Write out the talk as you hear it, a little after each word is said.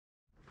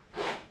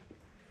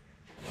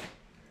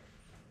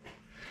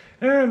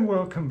And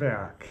welcome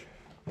back.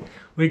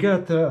 We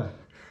got the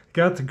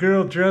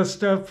girl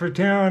dressed up for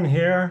town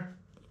here.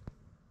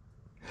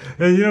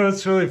 And you know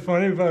what's really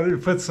funny about it? You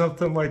put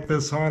something like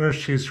this on her,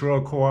 she's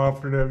real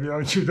cooperative. You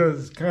know, she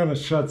does kind of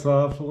shuts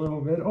off a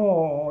little bit.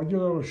 Oh, you're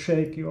a little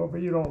shaky over,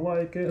 you don't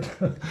like it.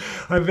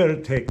 I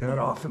better take that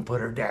off and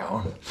put her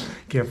down.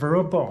 Give her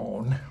a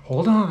bone.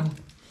 Hold on.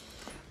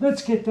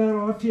 Let's get that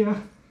off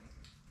you.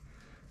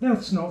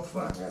 That's no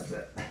fun, is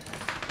it?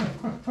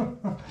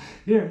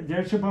 Here,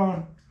 there's your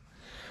bone.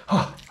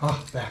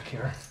 Oh, back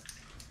here.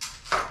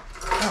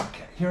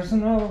 Okay, here's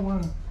another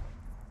one.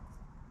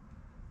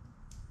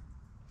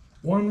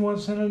 One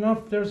wasn't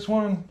enough, there's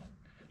one.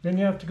 Then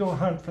you have to go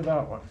hunt for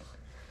that one.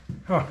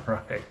 All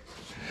right.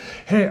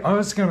 Hey, I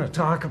was going to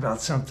talk about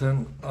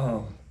something.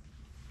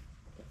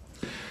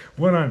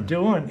 What I'm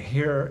doing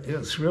here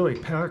is really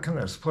packing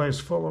this place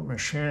full of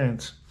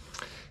machines.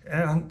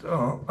 And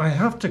I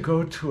have to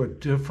go to a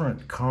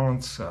different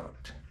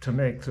concept to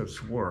make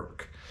this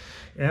work.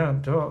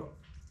 And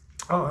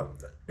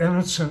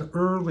it's an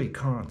early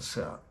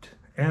concept.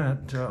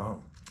 And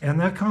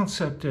that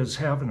concept is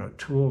having a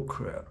tool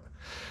crib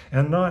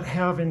and not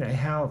having to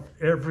have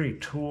every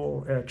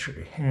tool at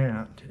your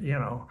hand. You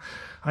know,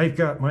 I've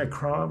got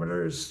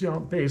micrometers, you know,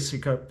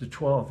 basic up to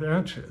 12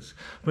 inches.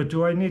 But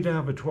do I need to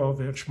have a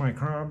 12-inch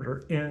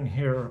micrometer in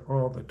here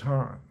all the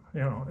time?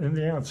 You know, and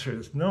the answer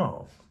is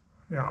no.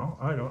 You know,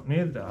 I don't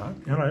need that.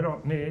 And I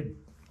don't need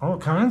all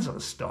kinds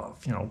of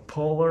stuff, you know,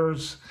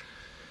 pullers,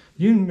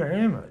 you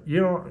name it. You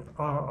don't,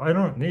 I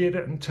don't need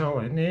it until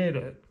I need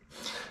it.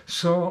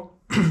 So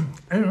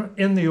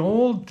in the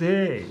old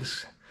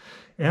days,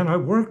 and I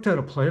worked at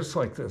a place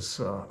like this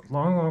a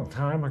long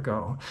time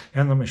ago,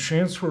 and the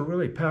machines were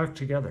really packed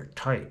together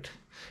tight.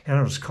 And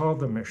it was called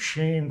the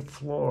machine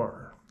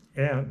floor.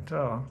 And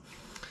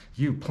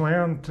you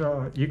planned,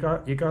 you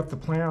got the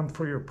plan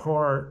for your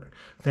part,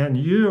 then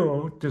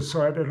you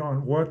decided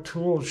on what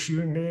tools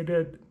you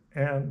needed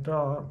and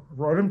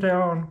wrote them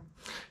down.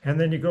 And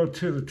then you go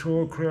to the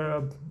tool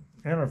crib,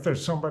 and if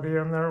there's somebody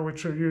in there,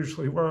 which there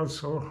usually was,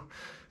 so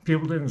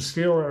people didn't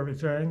steal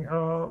everything,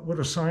 would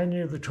assign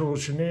you the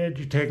tools you need.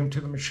 You take them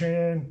to the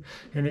machine,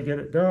 and you get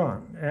it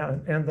done.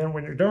 And then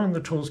when you're done,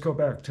 the tools go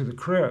back to the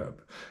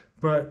crib.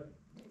 But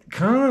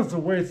kind of the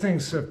way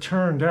things have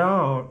turned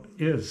out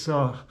is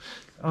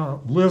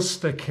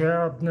list of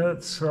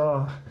cabinets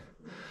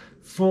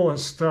full of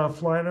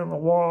stuff lining the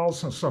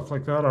walls and stuff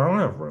like that. I don't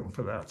have room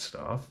for that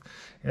stuff.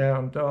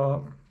 And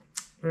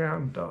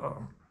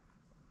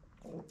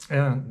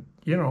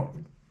you know,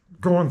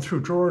 going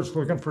through drawers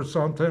looking for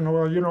something,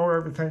 well, you know where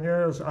everything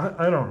is.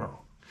 I don't know.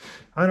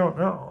 I don't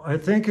know. I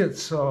think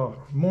it's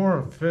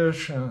more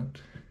efficient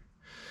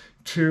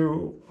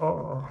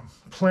to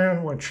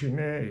plan what you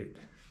need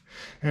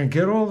and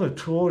get all the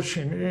tools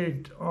you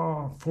need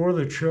for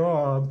the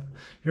job,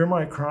 your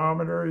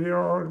micrometer, you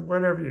know,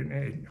 whatever you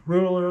need,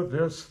 ruler,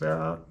 this,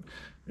 that,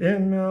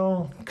 end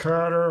mill,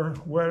 cutter,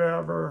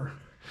 whatever,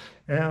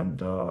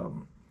 and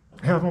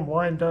have them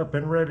lined up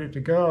and ready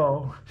to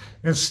go,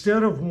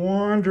 instead of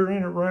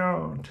wandering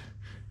around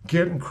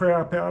getting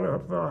crap out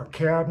of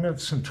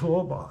cabinets and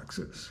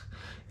toolboxes.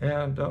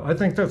 And I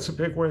think that's a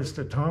big waste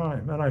of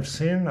time, and I've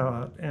seen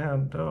that,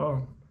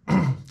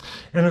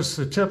 and it's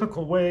the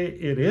typical way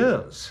it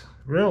is,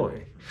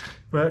 really.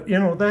 But, you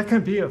know, that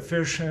can be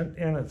efficient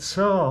in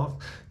itself,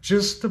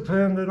 just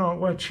depending on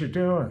what you're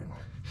doing.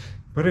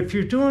 But if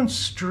you're doing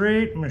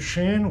straight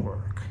machine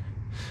work,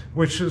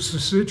 which is the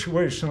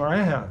situation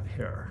I have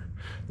here,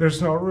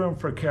 there's no room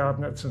for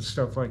cabinets and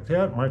stuff like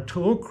that. My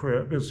tool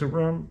crib is a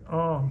room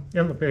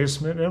in the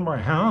basement in my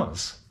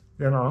house,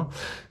 you know.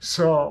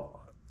 So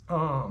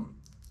I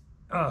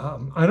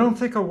don't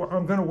think I'm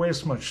going to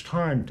waste much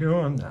time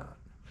doing that.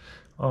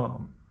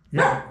 You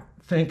know,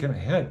 thinking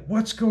ahead,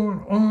 what's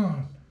going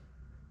on?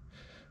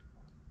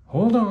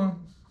 Hold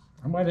on,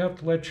 I might have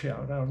to let you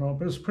out, I don't know,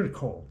 but it's pretty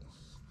cold.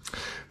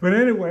 But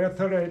anyway, I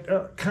thought I'd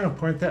kind of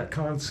point that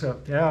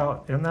concept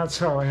out, and that's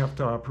how I have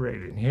to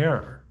operate in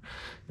here,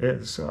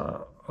 is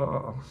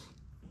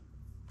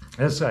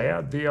as I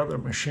add the other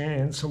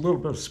machines, a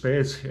little bit of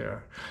space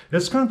here.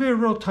 It's going to be a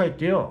real tight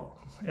deal,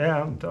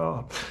 and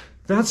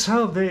that's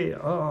how the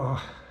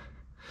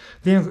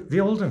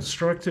old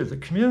instructor at the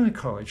community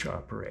college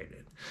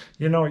operated.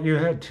 You know, you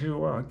had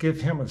to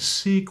give him a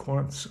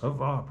sequence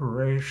of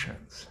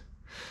operations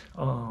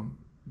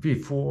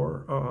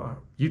before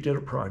you did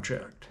a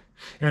project,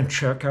 and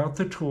check out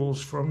the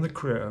tools from the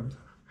crib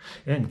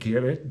and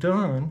get it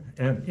done,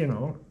 and, you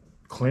know,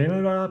 clean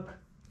it up,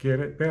 get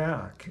it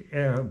back.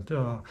 And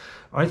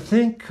I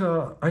think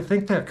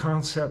that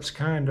concept's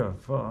kind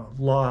of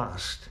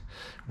lost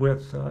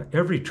with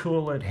every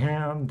tool at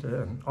hand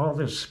and all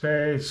this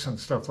space and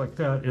stuff like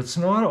that. It's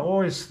not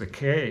always the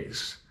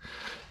case,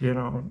 you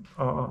know.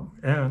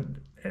 And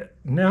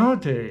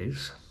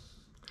nowadays,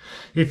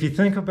 if you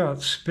think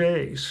about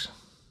space,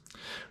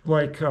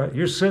 like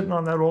you're sitting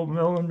on that old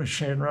milling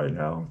machine right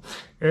now,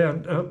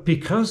 and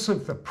because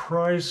of the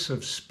price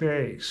of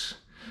space,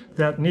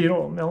 that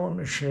needle milling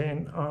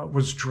machine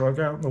was drug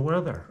out in the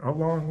weather,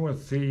 along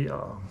with the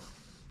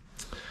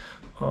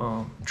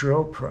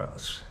drill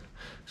press.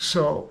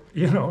 So,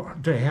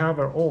 to have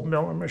an old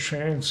milling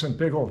machines and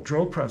big old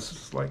drill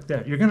presses like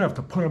that, you're going to have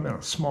to put them in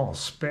a small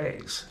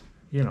space.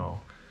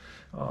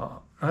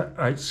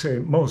 I'd say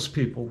most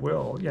people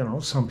will.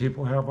 Some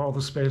people have all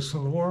the space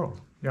in the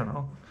world.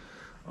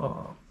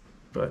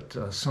 But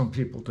some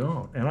people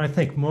don't, and I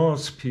think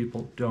most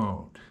people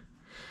don't.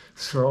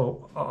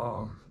 So,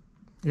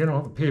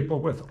 the people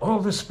with all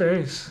the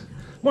space,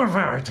 more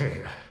power to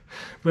you.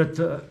 But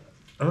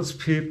those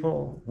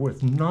people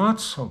with not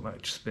so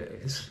much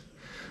space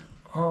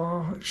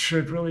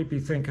should really be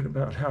thinking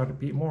about how to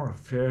be more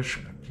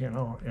efficient,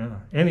 in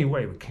any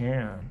way we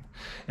can,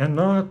 and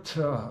not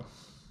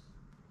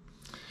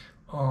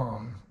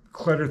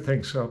clutter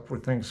things up where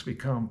things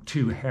become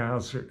too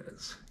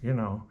hazardous,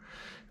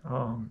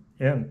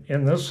 And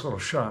in this little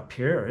shop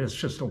here, it's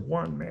just a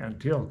one-man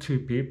deal. 2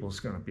 people is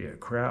going to be a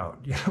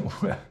crowd,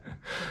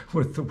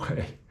 with the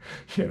way,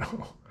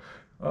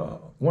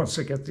 once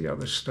they get the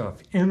other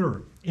stuff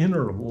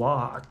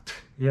interlocked,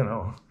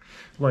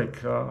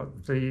 like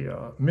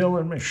the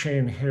milling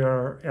machine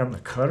here and the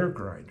cutter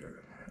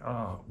grinder,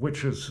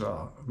 which is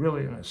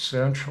really an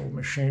essential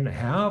machine to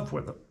have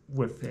with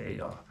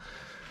a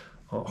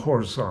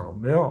horizontal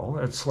mill.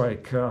 It's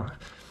like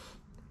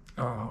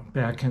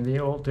back in the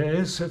old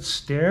days, it's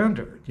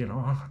standard,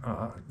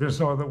 there's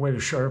no other way to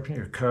sharpen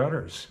your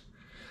cutters.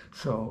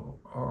 So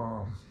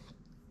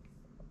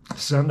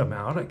send them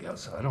out, I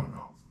guess, I don't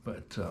know.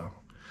 But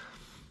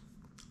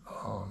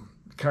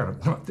kind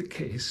of not the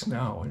case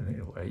now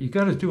anyway. You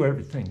got to do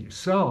everything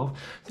yourself,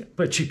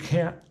 but you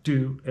can't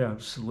do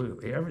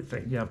absolutely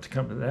everything. You have to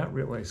come to that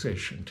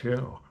realization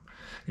too.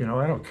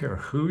 I don't care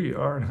who you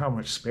are and how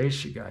much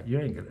space you got, you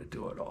ain't going to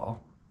do it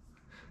all.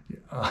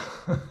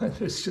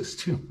 There's just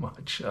too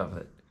much of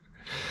it.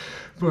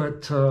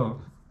 But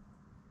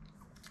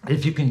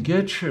if you can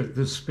get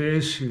the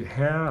space you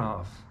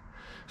have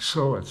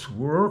so it's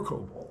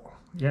workable,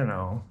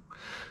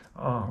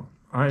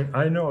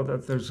 I know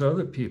that there's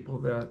other people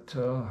that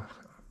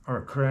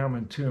are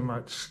cramming too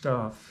much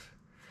stuff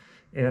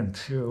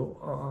into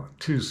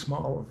too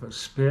small of a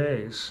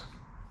space.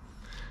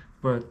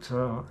 But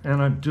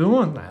and I'm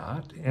doing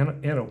that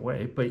in a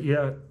way, but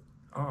yet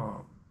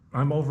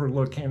I'm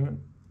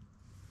overlooking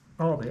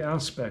all the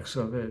aspects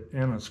of it,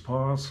 and it's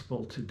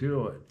possible to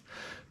do it.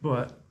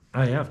 But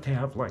I have to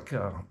have like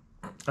a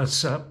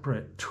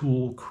separate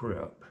tool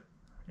crib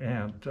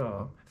and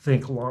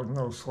think along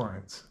those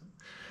lines,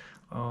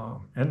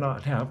 and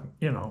not have,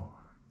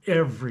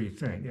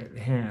 everything at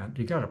hand.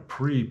 You got to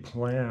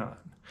pre-plan.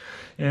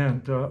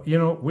 And,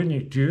 when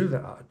you do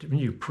that, when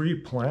you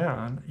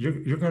pre-plan,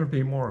 you're going to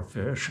be more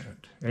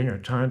efficient, and your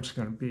time's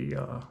going to be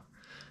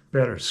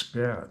better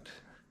spent.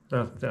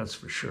 That's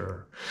for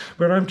sure.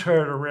 But I'm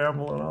tired of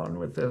rambling on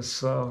with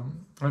this.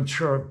 I'm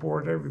sure I've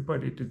bored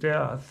everybody to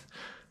death.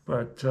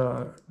 But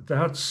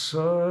that's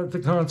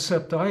the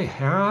concept I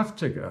have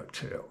to go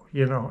to,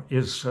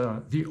 is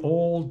the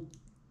old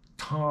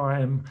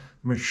time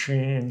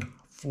machine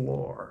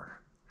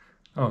floor.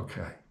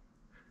 Okay.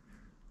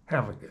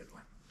 Have a good one.